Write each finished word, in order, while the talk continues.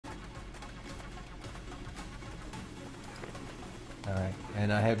Alright,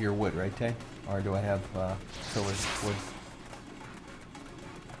 and I have your wood, right, Tay? Or do I have Silver's wood?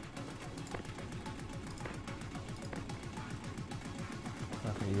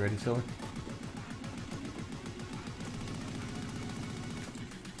 Okay, you ready, Silver?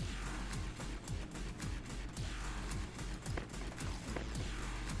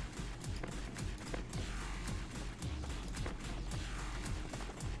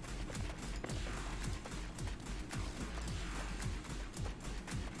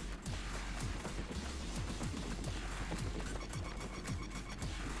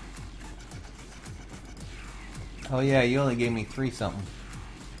 Oh yeah, you only gave me 3 something.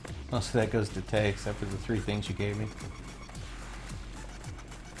 Most of that goes to Tay, except for the 3 things you gave me.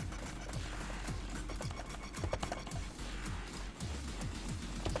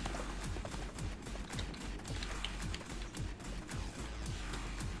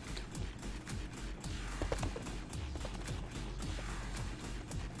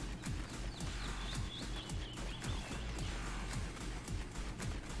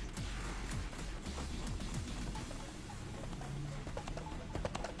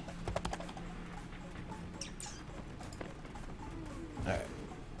 Alright.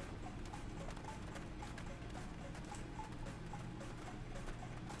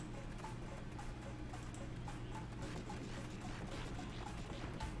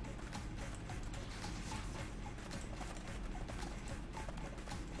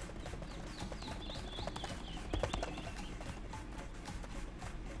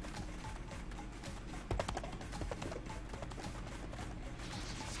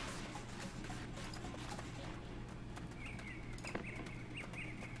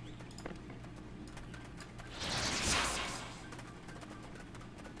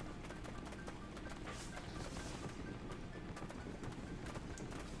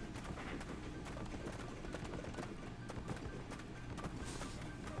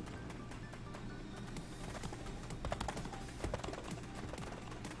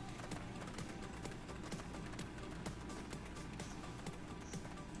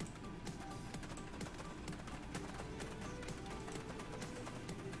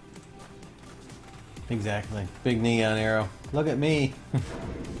 Exactly. Big neon arrow. Look at me.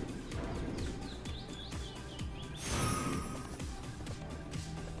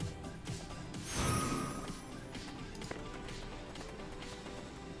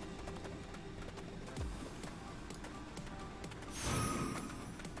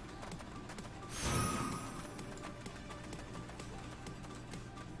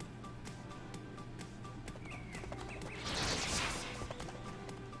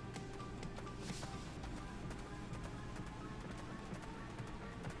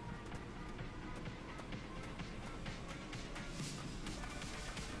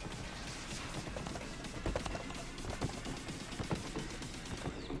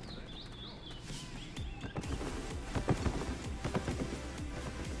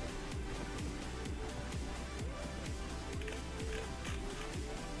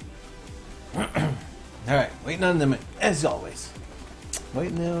 Alright, waiting on them as always.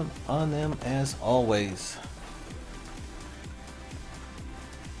 Waiting on them as always.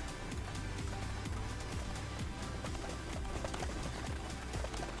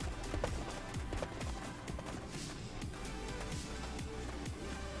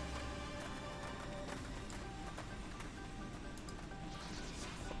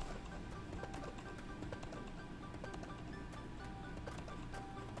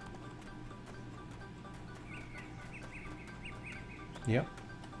 Yep.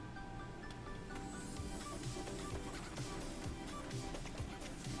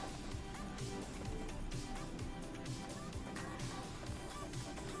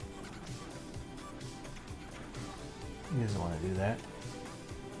 He doesn't want to do that.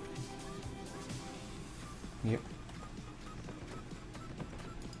 Yep.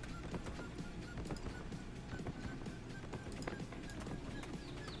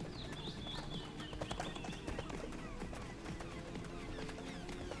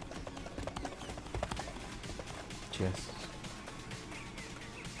 Yes.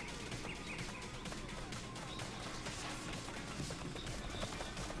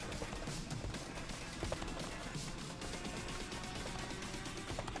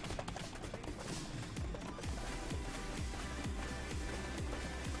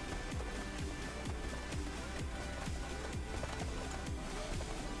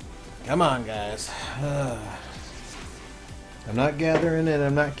 Come on, guys. I'm not gathering and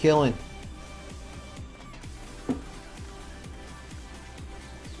I'm not killing.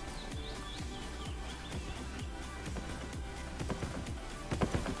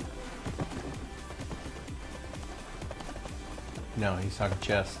 No, he's talking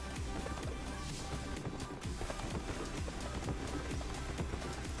chest.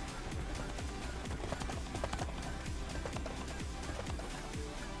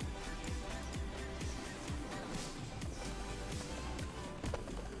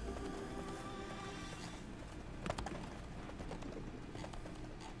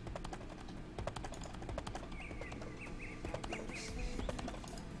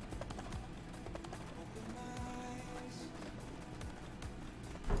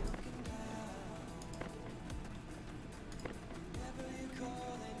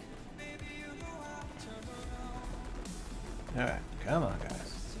 Alright, come on, guys.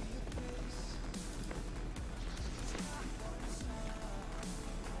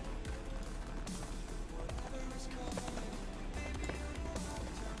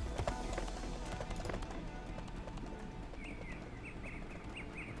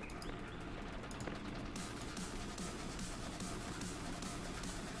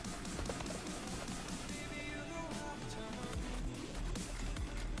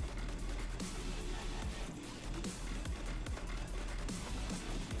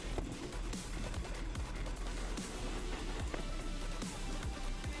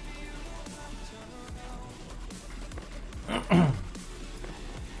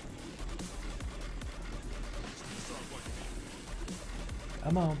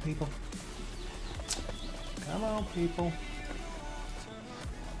 Come on, people. Come on, people.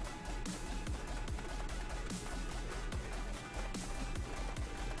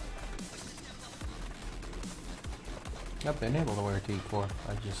 I've been able to wear a T4.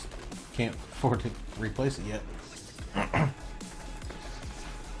 I just can't afford to replace it yet. Yeah,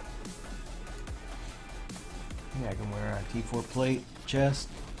 I can wear a T4 plate, chest,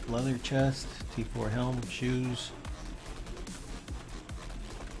 leather chest, T4 helm, shoes.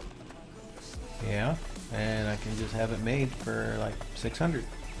 Yeah, and I can just have it made for like 600.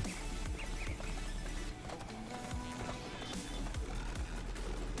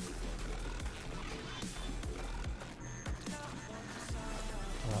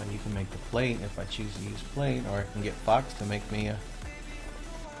 You can make the plate if I choose to use plate, or I can get Fox to make me a,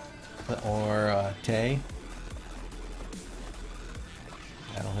 or Tay.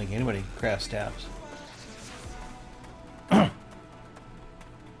 I don't think anybody crafts tabs.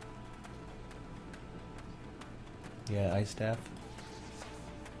 Yeah, ice staff.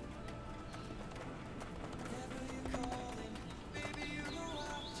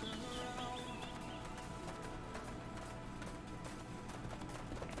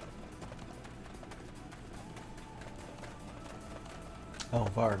 Oh,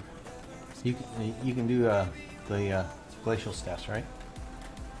 Varg. You can do the glacial staffs, right?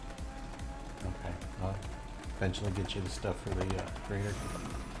 Okay. I'll eventually get you the stuff for the greater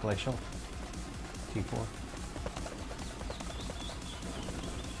glacial T4.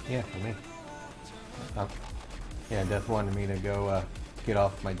 Yeah, for me. Yeah, Death wanted me to go get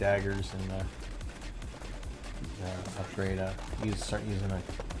off my daggers and upgrade. Start using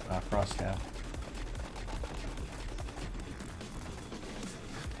a frost staff.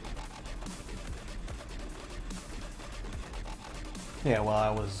 Yeah, well, I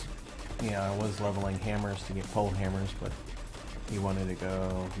was leveling hammers to get pole hammers, but he wanted to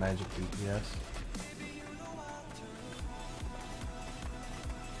go magic DPS.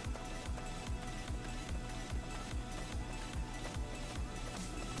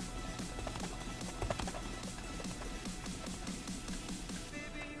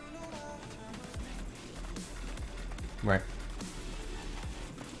 Right.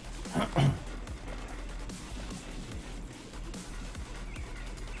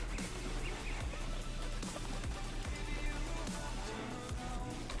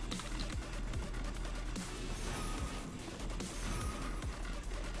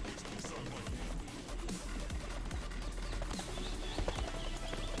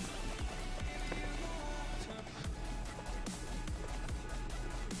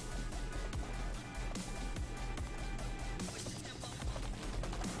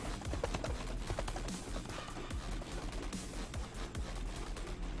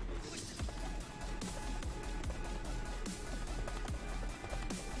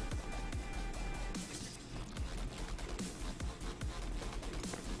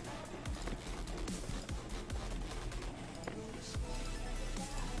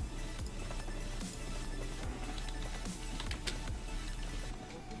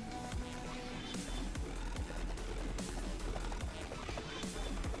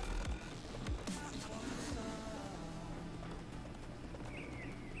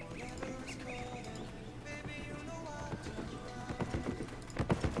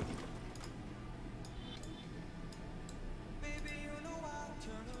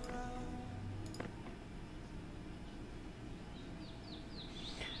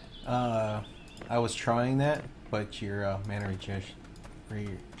 I was trying that, but your mana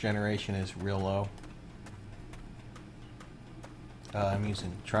regeneration is real low. I'm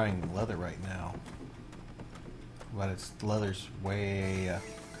trying leather right now, but leather's way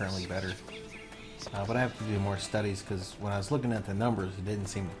currently better. But I have to do more studies because when I was looking at the numbers, it didn't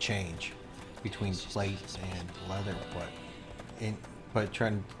seem to change between plate and leather. But in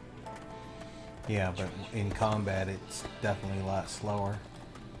combat, it's definitely a lot slower.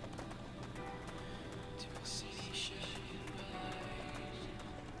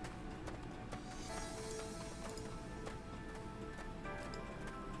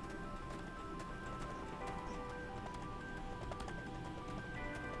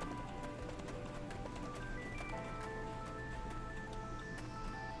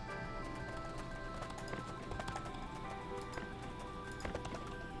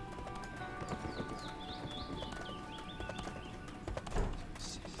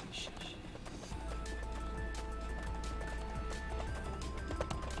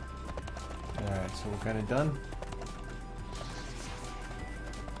 Alright, so we're kind of done.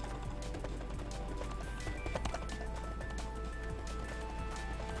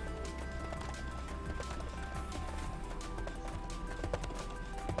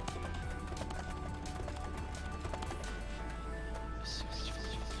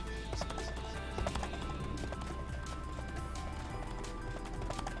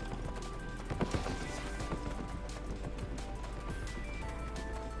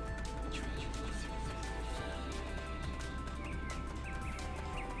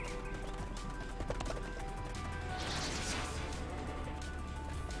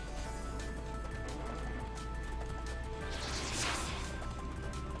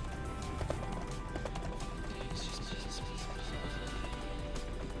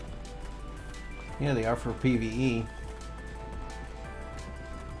 Yeah, they are for PvE.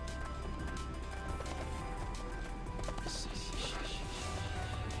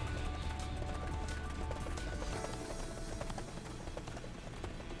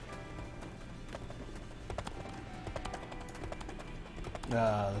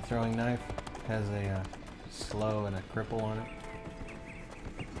 The throwing knife has a slow and a cripple on it.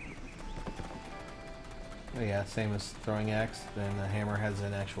 Oh yeah, same as throwing axe. Then the hammer has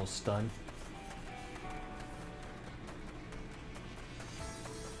an actual stun.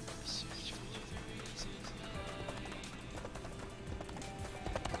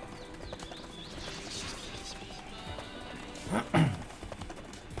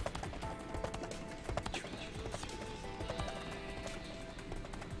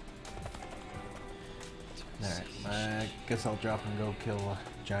 Alright, I guess I'll drop and go kill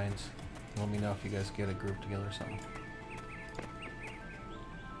giants. Let me know if you guys get a group together or something.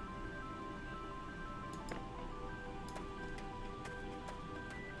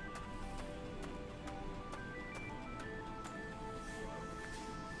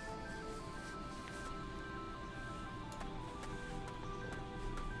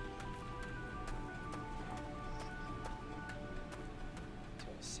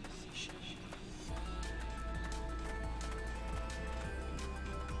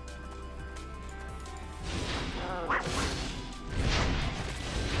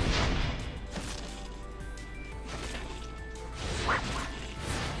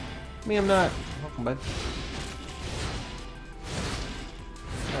 Me, I'm not. Welcome, bud.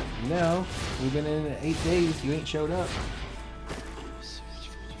 No, we've been in 8 days. You ain't showed up.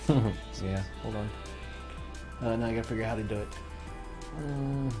 Yeah, hold on. Now I gotta figure out how to do it.